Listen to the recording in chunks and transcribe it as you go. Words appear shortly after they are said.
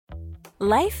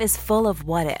Life is full of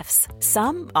what-ifs.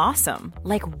 Some awesome,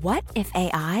 like what if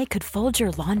AI could fold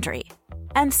your laundry?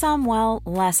 And some, well,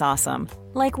 less awesome,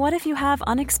 like what if you have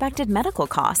unexpected medical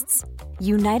costs?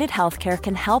 United Healthcare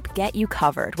can help get you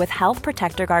covered with Health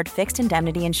Protector Guard fixed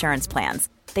indemnity insurance plans.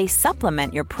 They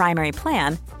supplement your primary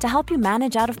plan to help you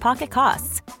manage out-of-pocket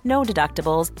costs. No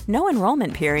deductibles, no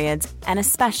enrollment periods, and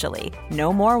especially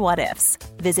no more what-ifs.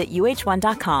 Visit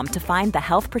uh1.com to find the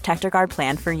Health Protector Guard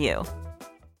plan for you.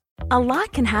 A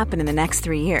lot can happen in the next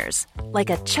 3 years. Like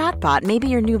a chatbot may be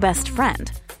your new best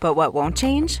friend. But what won't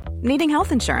change? Needing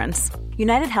health insurance.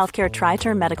 United Healthcare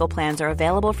Tri-Term Medical Plans are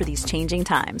available for these changing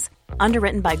times.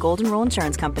 Underwritten by Golden Rule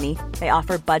Insurance Company, they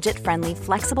offer budget-friendly,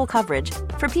 flexible coverage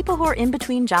for people who are in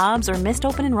between jobs or missed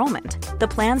open enrollment. The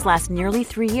plans last nearly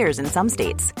 3 years in some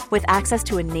states, with access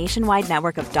to a nationwide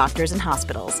network of doctors and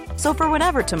hospitals. So for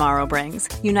whatever tomorrow brings,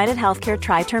 United Healthcare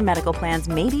Tri-Term Medical Plans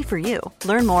may be for you.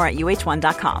 Learn more at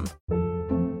uh1.com.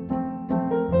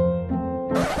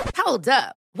 Hold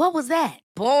up. What was that?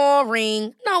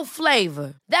 Boring. No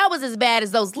flavor. That was as bad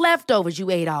as those leftovers you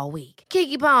ate all week.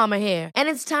 Keke Palmer here. And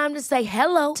it's time to say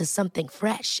hello to something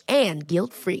fresh and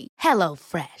guilt-free. Hello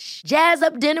Fresh. Jazz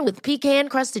up dinner with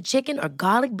pecan-crusted chicken or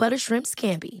garlic butter shrimp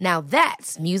scampi. Now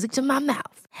that's music to my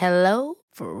mouth. Hello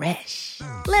Fresh.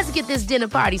 Let's get this dinner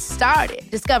party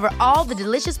started. Discover all the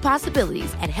delicious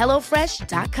possibilities at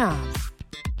hellofresh.com.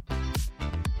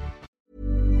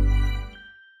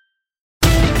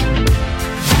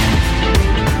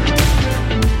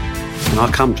 When I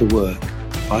come to work,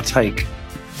 I take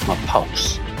my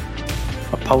pulse.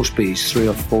 My pulse beats 3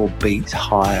 or 4 beats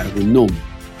higher than normal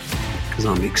because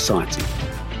I'm excited,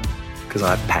 because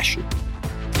I have passion.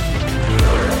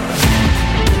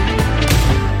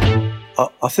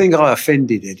 I think I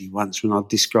offended Eddie once when I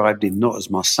described him not as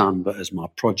my son but as my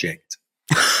project.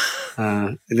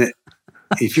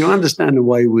 If you understand the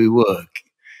way we work,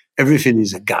 everything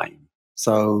is a game.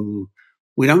 So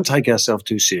we don't take ourselves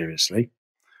too seriously.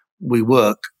 We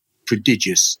work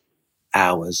prodigious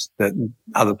hours that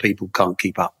other people can't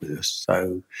keep up with us.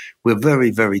 So we're very,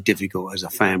 very difficult as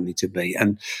a family to be.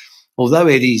 And although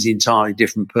Eddie's an entirely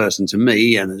different person to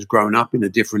me and has grown up in a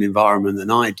different environment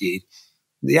than I did,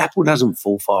 the apple doesn't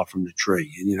fall far from the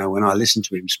tree. And, you know, when I listen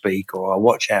to him speak or I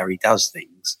watch how he does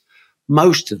things,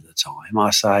 most of the time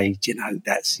I say, you know,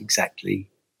 that's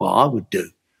exactly what I would do.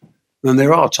 And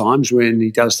there are times when he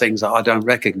does things that I don't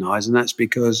recognise, and that's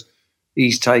because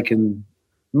he's taken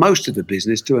most of the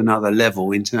business to another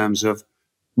level in terms of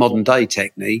modern day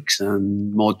techniques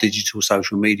and more digital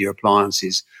social media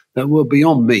appliances that were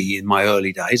beyond me in my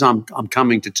early days. I'm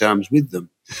coming to terms with them.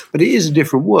 But it is a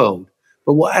different world.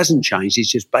 But what hasn't changed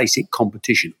is just basic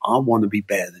competition. I want to be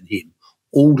better than him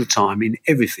all the time in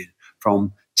everything,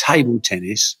 from table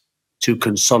tennis to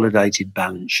consolidated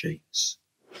balance sheets.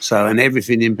 So, and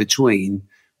everything in between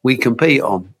we compete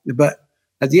on. But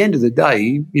at the end of the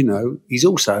day, you know, he's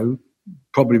also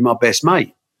probably my best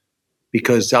mate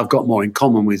because I've got more in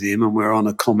common with him and we're on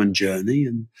a common journey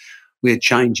and we're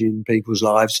changing people's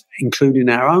lives, including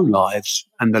our own lives,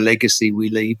 and the legacy we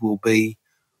leave will be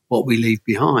what we leave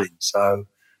behind. So,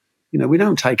 you know, we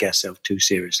don't take ourselves too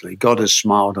seriously. God has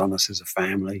smiled on us as a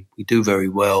family. We do very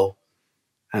well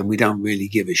and we don't really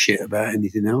give a shit about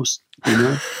anything else, you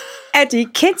know. Eddie,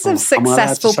 kids of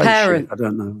successful parents. I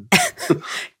don't know.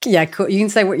 Yeah, cool. You can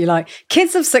say what you like.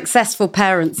 Kids of successful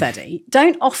parents, Eddie,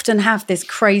 don't often have this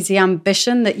crazy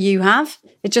ambition that you have.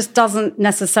 It just doesn't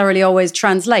necessarily always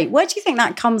translate. Where do you think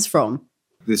that comes from?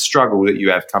 The struggle that you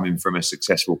have coming from a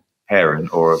successful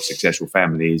parent or a successful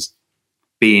family is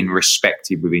being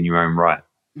respected within your own right.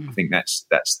 I think that's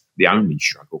the only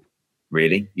struggle,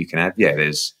 really, you can have. Yeah,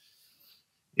 there's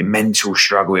a mental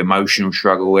struggle, emotional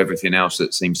struggle, everything else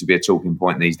that seems to be a talking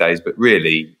point these days. But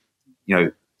really, you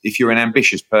know, if you're an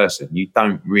ambitious person, you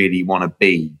don't really want to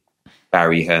be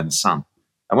Barry Hearn's son.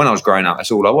 And when I was growing up,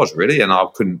 that's all I was, really. And I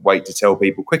couldn't wait to tell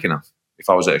people quick enough. If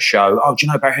I was at a show, oh, do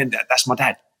you know Barry Hearn? That's my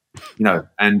dad. You know,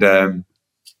 and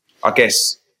I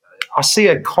guess I see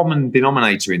a common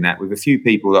denominator in that with a few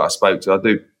people that I spoke to. I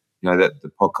do, you know,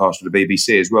 the podcast with the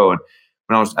BBC as well. And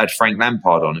when I had Frank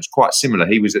Lampard on, it's quite similar.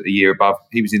 He was in the year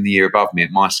above me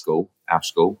at my school, our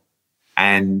school,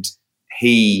 and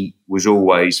he was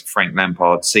always Frank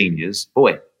Lampard Senior's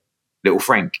boy, little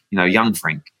Frank, you know, young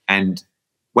Frank. And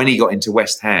when he got into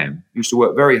West Ham, he used to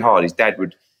work very hard. His dad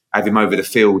would have him over the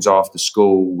fields after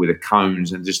school with the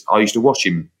cones, and just I used to watch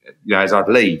him, you know, as I'd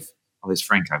leave. Oh, there's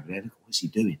Frank over there. Look, what's he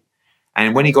doing?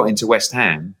 And when he got into West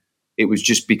Ham, it was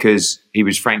just because he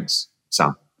was Frank's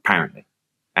son, apparently.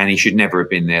 And he should never have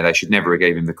been there. They should never have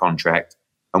gave him the contract,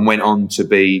 and went on to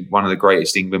be one of the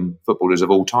greatest England footballers of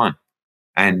all time.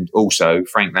 And also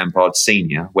Frank Lampard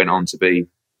Sr. went on to be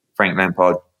Frank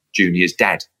Lampard Jr.'s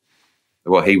dad,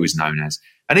 what he was known as.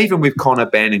 And even with Connor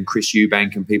Ben and Chris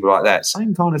Eubank and people like that,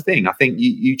 same kind of thing. I think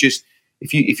you just,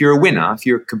 if you're a winner, if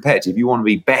you're competitive, you want to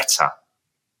be better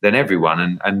than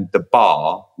everyone. And the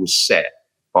bar was set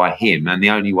by him. And the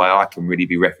only way I can really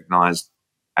be recognised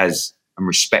as and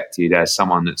respected as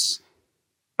someone that's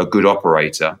a good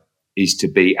operator is to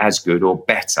be as good or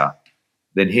better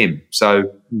than him.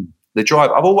 So the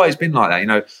drive, I've always been like that, you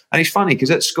know. And it's funny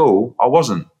because at school, I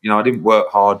wasn't, you know, I didn't work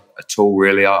hard at all,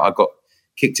 really. I got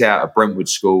kicked out of Brentwood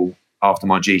School after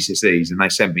my GCSEs, and they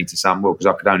sent me to because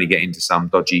I could only get into some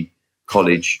dodgy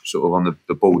college sort of on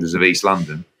the borders of East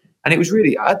London. And it was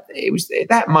really, it was at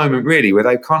that moment really where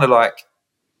they kind of like,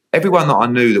 everyone that I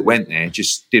knew that went there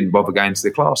just didn't bother going to the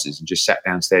classes and just sat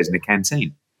downstairs in the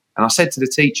canteen. And I said to the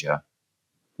teacher,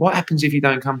 what happens if you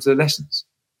don't come to the lessons?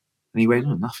 And he went,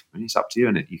 nothing. I mean, it's up to you,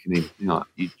 innit? You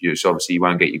can, so obviously you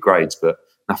won't get your grades, but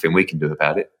nothing we can do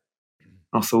about it.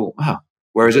 And I thought, wow.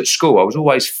 Whereas at school, I was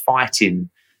always fighting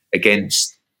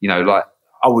against, you know, like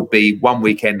I would be, one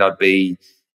weekend I'd be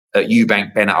at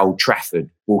Eubank Ben at Old Trafford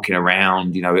walking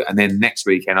around, you know, and then next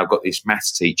weekend I've got this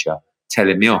maths teacher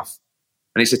telling me off.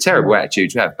 And it's a terrible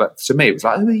attitude to have. But to me, it was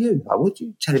like, who are you? Like, what are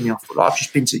you telling me off for? Like, I've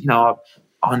just been to, you know,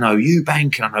 I know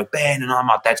Eubank and I know Ben and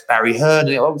my dad's Barry Hearn.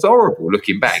 And it was horrible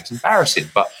looking back. It's embarrassing.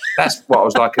 But that's what I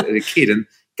was like as a kid. And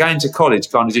going to college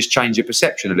kind of just changed your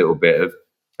perception a little bit of,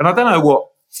 and I don't know what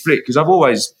flick, because I've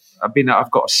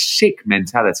got a sick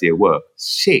mentality at work.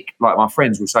 Sick. Like my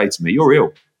friends will say to me, you're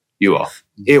ill. You are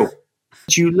ill.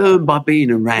 You learn by being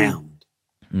around.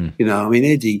 You know, I mean,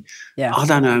 Eddie, I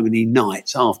don't know how many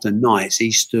nights after nights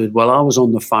he stood, I was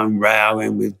on the phone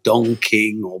rowing with Don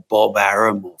King or Bob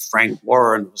Aram or Frank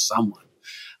Warren or someone,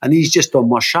 and he's just on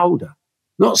my shoulder,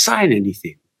 not saying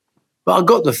anything. But I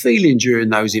got the feeling during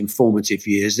those informative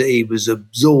years that he was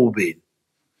absorbing.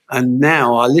 And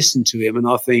now I listen to him and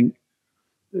I think,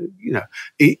 you know,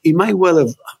 he may well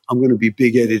have, I'm going to be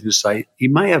big-headed and say, he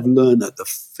may have learned at the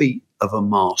feet of a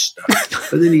master,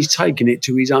 but then he's taken it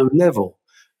to his own level.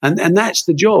 And that's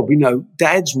the job. You know,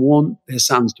 dads want their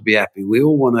sons to be happy. We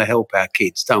all want to help our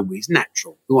kids, don't we? It's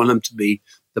natural. We want them to be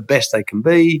the best they can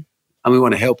be, and we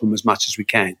want to help them as much as we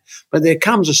can. But there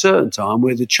comes a certain time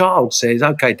where the child says,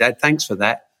 okay, Dad, thanks for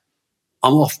that.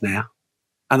 I'm off now,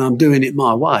 and I'm doing it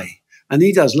my way. And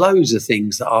he does loads of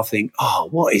things that I think,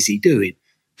 what is he doing?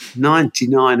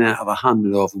 99 out of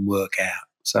 100 of them work out.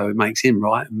 So it makes him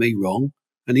right and me wrong,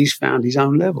 and he's found his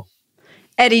own level.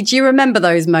 Eddie, do you remember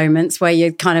those moments where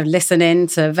you'd kind of listen in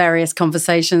to various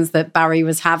conversations that Barry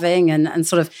was having and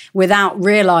sort of without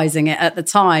realising it at the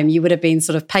time, you would have been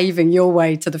sort of paving your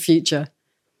way to the future?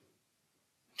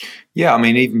 Yeah, I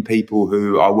mean, even people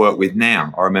who I work with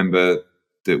now, I remember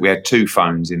that we had two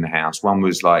phones in the house. One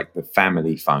was like the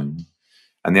family phone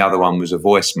and the other one was a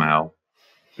voicemail,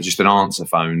 just an answer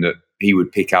phone that he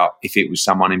would pick up if it was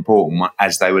someone important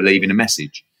as they were leaving a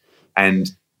message.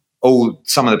 And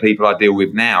some of the people I deal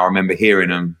with now, I remember hearing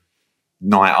them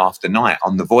night after night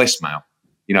on the voicemail,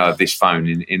 you know, of this phone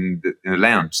in the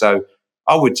lounge. So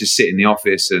I would just sit in the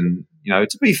office and, you know,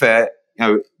 to be fair, you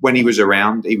know, when he was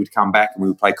around, he would come back and we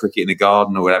would play cricket in the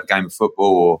garden or we'd have a game of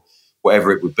football or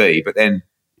whatever it would be. But then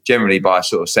generally by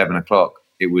sort of 7 o'clock,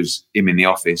 it was him in the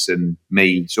office and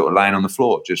me sort of laying on the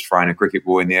floor, just throwing a cricket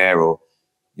ball in the air or,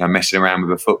 you know, messing around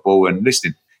with a football and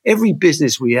listening. Every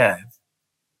business we have,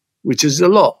 which is a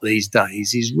lot these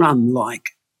days, is run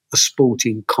like a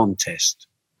sporting contest.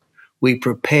 We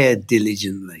prepare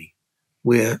diligently.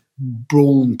 We're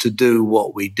born to do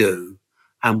what we do,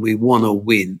 and we want to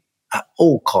win at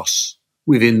all costs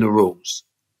within the rules.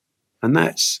 And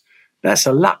that's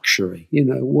a luxury. You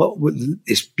know,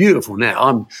 it's beautiful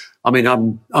now.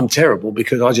 I'm terrible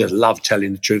because I just love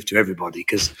telling the truth to everybody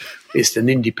because it's an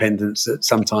independence that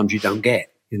sometimes you don't get.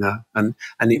 You know, and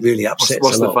it really upsets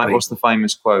a lot of people. What's the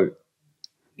famous quote?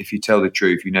 If you tell the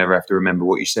truth, you never have to remember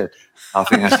what you said. I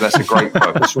think that's a great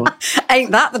quote. That's right.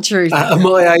 Ain't that the truth? At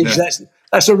my age,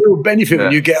 that's a real benefit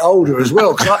when you get older as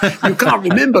well. Because you can't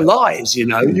remember lies, you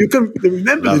know. You can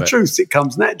remember the truth. It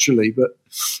comes naturally. But,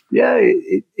 yeah,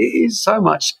 it is so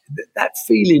much. That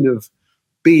feeling of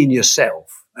being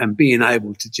yourself and being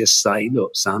able to just say,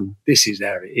 look, son, this is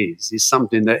how it is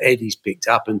something that Eddie's picked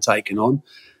up and taken on.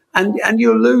 And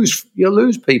you'll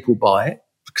lose people by it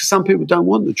because some people don't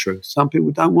want the truth. Some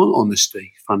people don't want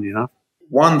honesty, funny enough.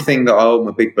 One thing that I'm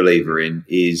a big believer in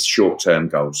is short-term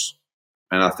goals.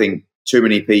 And I think too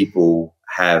many people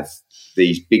have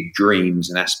these big dreams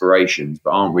and aspirations but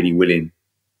aren't really willing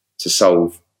to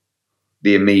solve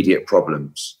the immediate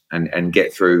problems and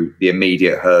get through the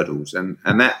immediate hurdles. And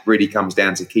that really comes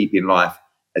down to keeping life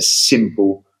as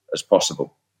simple as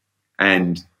possible.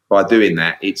 And by doing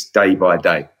that, it's day by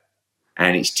day.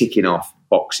 And it's ticking off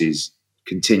boxes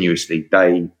continuously,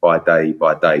 day by day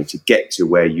by day, to get to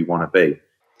where you want to be.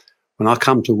 When I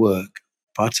come to work,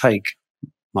 if I take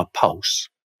my pulse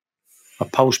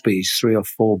beat is 3 or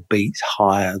 4 beats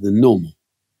higher than normal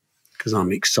because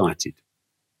I'm excited,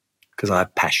 because I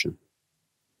have passion.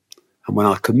 And when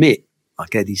I commit,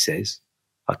 like Eddie says,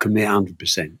 I commit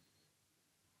 100%.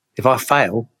 If I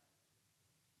fail,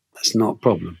 that's not a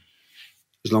problem,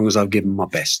 as long as I've given my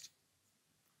best.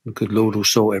 The good Lord will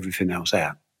sort everything else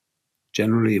out.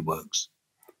 Generally, it works.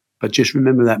 But just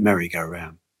remember that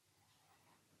merry-go-round.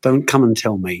 Don't come and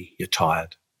tell me you're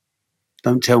tired.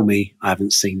 Don't tell me I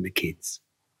haven't seen the kids.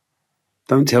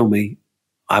 Don't tell me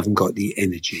I haven't got the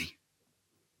energy.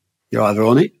 You're either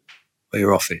on it or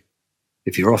you're off it.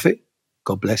 If you're off it,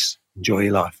 God bless, enjoy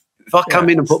your life. If I come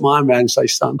in and put my arm around and say,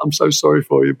 son, I'm so sorry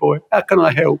for you, boy. How can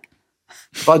I help?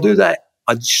 If I do that,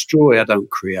 I destroy, I don't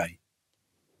create.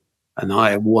 And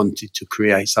I wanted to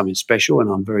create something special, and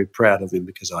I'm very proud of him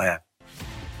because I have.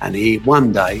 And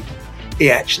one day, he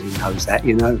actually knows that,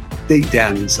 deep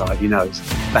down inside, he knows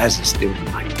Baz is still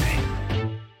the main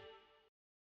man.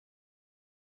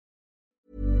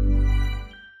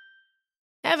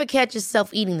 Ever catch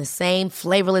yourself eating the same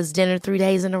flavorless dinner 3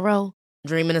 days in a row?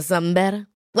 Dreaming of something better?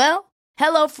 Well,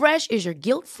 HelloFresh is your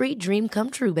guilt-free dream come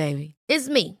true, baby. It's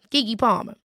me, Keke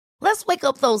Palmer. Let's wake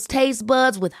up those taste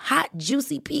buds with hot,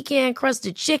 juicy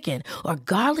pecan-crusted chicken or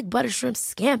garlic butter shrimp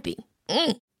scampi.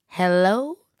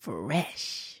 Hello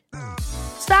Fresh.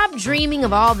 Stop dreaming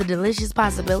of all the delicious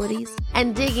possibilities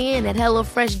and dig in at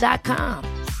HelloFresh.com.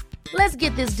 Let's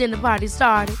get this dinner party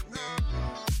started.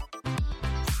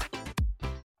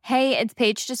 Hey, it's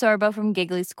Paige DeSorbo from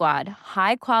Giggly Squad.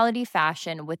 High quality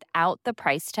fashion without the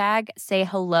price tag. Say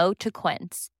hello to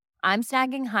Quince. I'm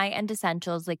snagging high-end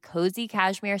essentials like cozy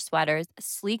cashmere sweaters,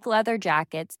 sleek leather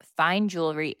jackets, fine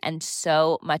jewelry, and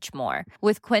so much more.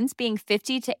 With Quince being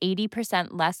 50 to 80%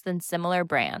 less than similar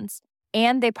brands.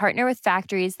 And they partner with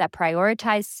factories that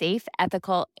prioritize safe,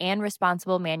 ethical, and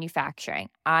responsible manufacturing.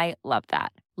 I love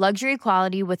that. Luxury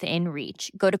quality within reach.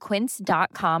 Go to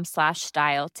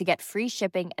quince.com/style to get free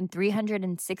shipping and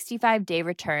 365-day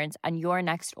returns on your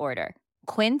next order.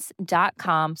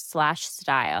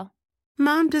 Quince.com/style.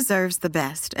 Mom deserves the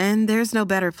best, and there's no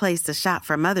better place to shop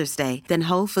for Mother's Day than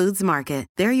Whole Foods Market.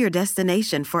 They're your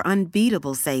destination for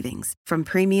unbeatable savings, from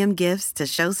premium gifts to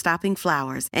show-stopping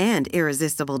flowers and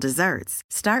irresistible desserts.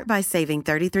 Start by saving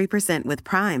 33% with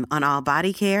Prime on all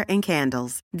body care and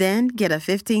candles. Then get a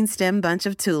 15-stem bunch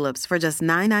of tulips for just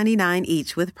 $9.99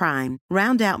 each with Prime.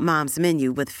 Round out Mom's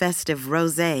menu with festive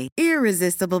rosé,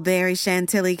 irresistible berry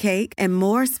chantilly cake, and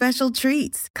more special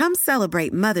treats. Come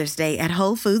celebrate Mother's Day at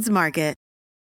Whole Foods Market.